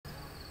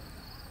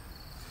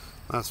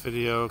Last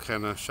video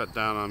kind of shut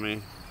down on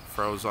me,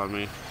 froze on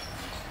me.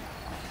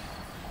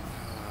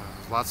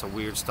 Lots of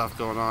weird stuff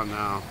going on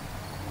now.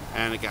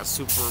 And it got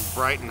super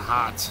bright and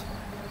hot.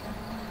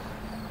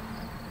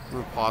 I'm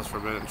going to pause for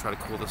a minute and try to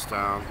cool this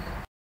down.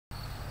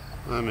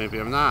 Maybe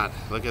I'm not.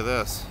 Look at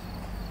this.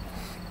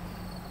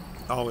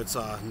 Oh, it's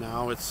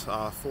now it's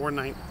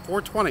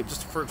 4:20,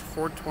 just for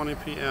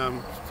 4:20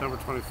 p.m. September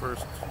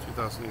 21st,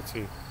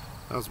 2018.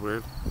 That was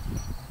weird.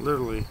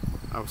 Literally,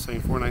 I was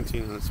saying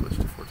 4:19 and it switched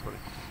to 4:20.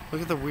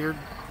 Look at the weird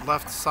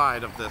left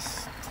side of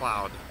this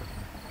cloud.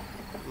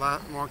 A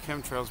lot more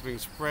chemtrails being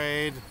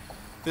sprayed.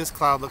 This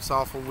cloud looks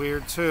awful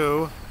weird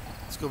too.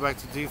 Let's go back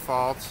to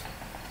default.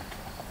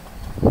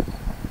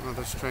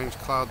 Another strange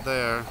cloud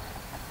there.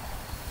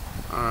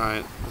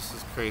 Alright, this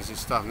is crazy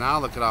stuff. Now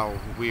look at how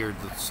weird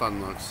the sun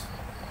looks.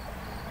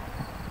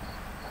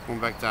 Going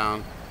back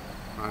down.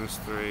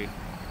 -3.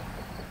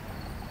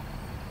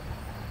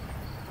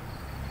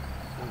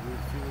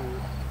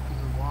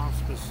 The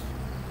wasp is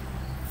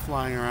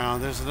flying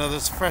around. There's another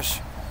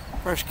fresh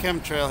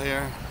chemtrail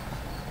here.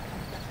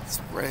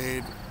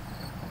 Sprayed.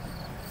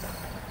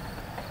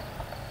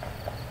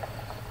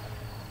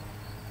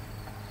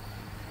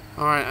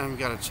 Alright, I've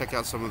got to check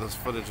out some of this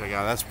footage I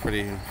got. That's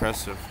pretty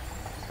impressive.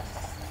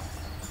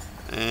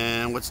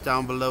 And what's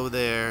down below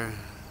there?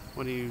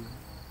 What do you...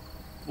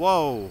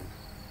 Whoa!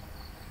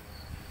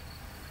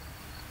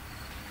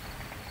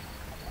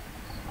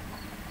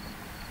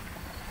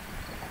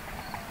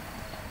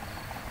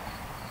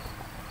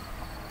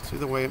 See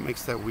the way it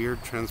makes that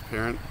weird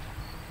transparent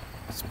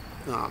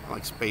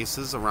like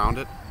spaces around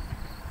it?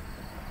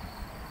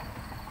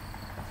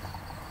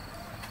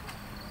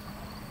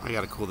 I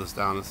gotta cool this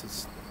down. This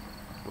is...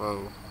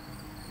 Whoa.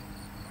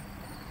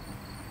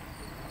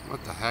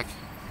 What the heck?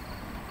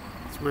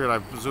 It's weird. I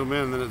zoom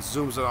in and then it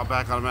zooms it all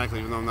back automatically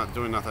even though I'm not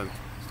doing nothing.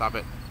 Stop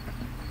it.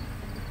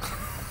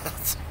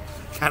 That's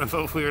kind of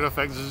a weird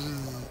effect.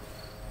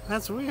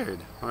 That's weird.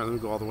 Alright, let me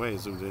go all the way.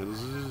 Zoomed in.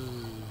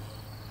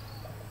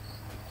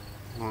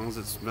 As long as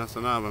it's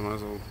messing up, I might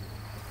as well...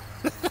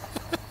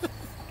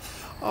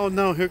 Oh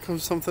no, here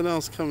comes something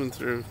else coming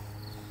through.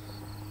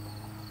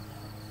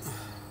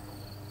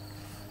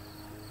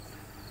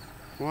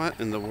 What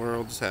in the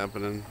world is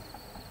happening?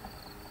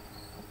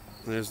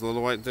 There's the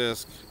little white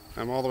disc.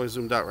 I'm all the way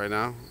zoomed out right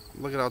now.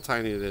 Look at how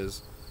tiny it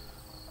is.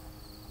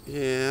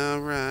 Yeah,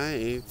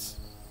 right.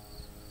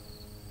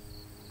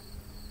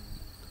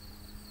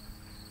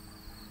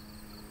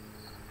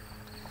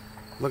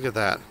 Look at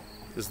that.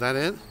 Is that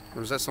it?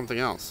 Or is that something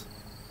else?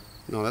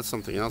 No, that's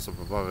something else up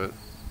above it.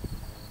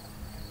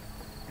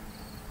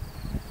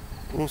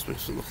 Almost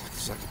makes it look like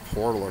it's like a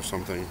portal or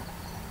something.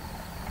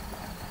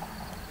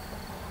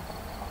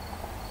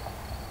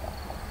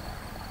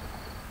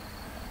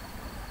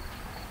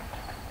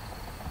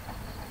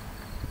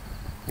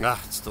 Ah,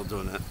 it's still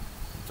doing it.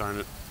 Darn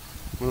it.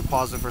 I'm gonna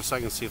pause it for a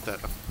second and see if that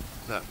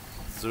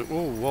zoom.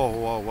 Oh,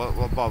 whoa, what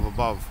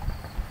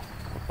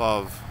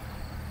above.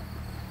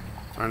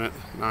 Darn it.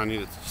 Now I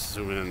need it to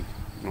zoom in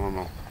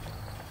normal.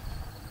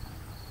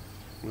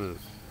 I'm gonna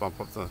bump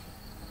up the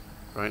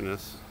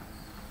brightness.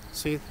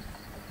 See,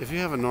 if you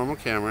have a normal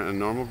camera and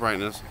normal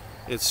brightness,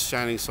 it's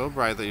shining so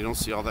bright that you don't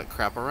see all that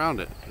crap around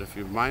it. But if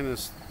you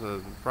minus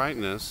the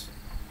brightness,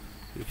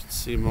 you can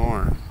see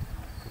more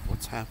of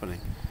what's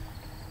happening.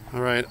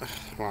 Alright,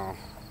 wow.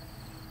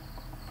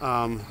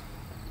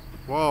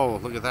 Whoa,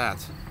 look at that.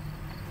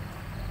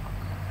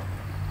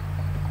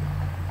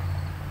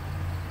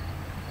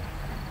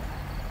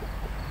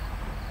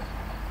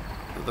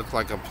 It looked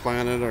like a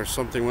planet or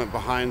something went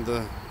behind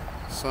the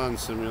sun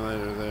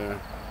simulator there.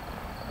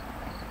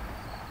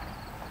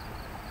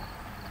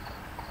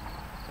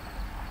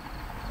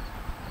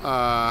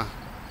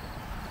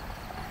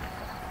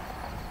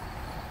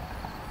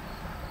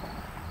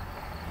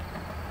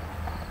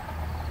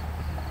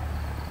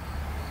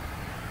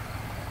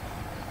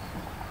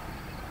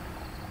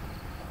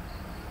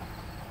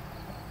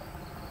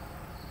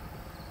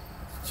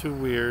 Too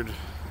weird.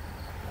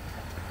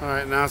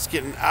 Alright, now it's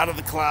getting out of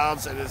the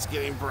clouds and it's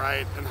getting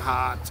bright and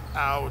hot.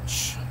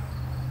 Ouch.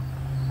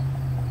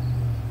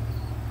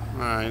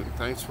 Alright,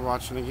 thanks for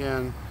watching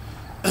again.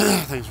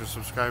 Thanks for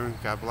subscribing.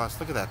 God bless.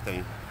 Look at that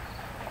thing.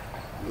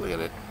 Look at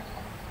it.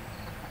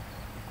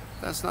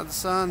 That's not the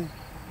sun.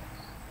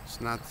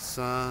 It's not the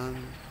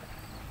sun.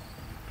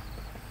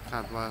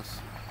 God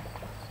bless.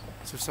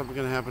 Is there something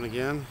going to happen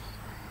again?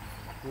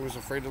 I was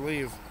afraid to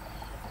leave.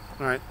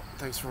 Alright,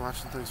 thanks for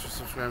watching. Thanks for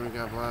subscribing.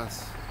 God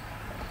bless.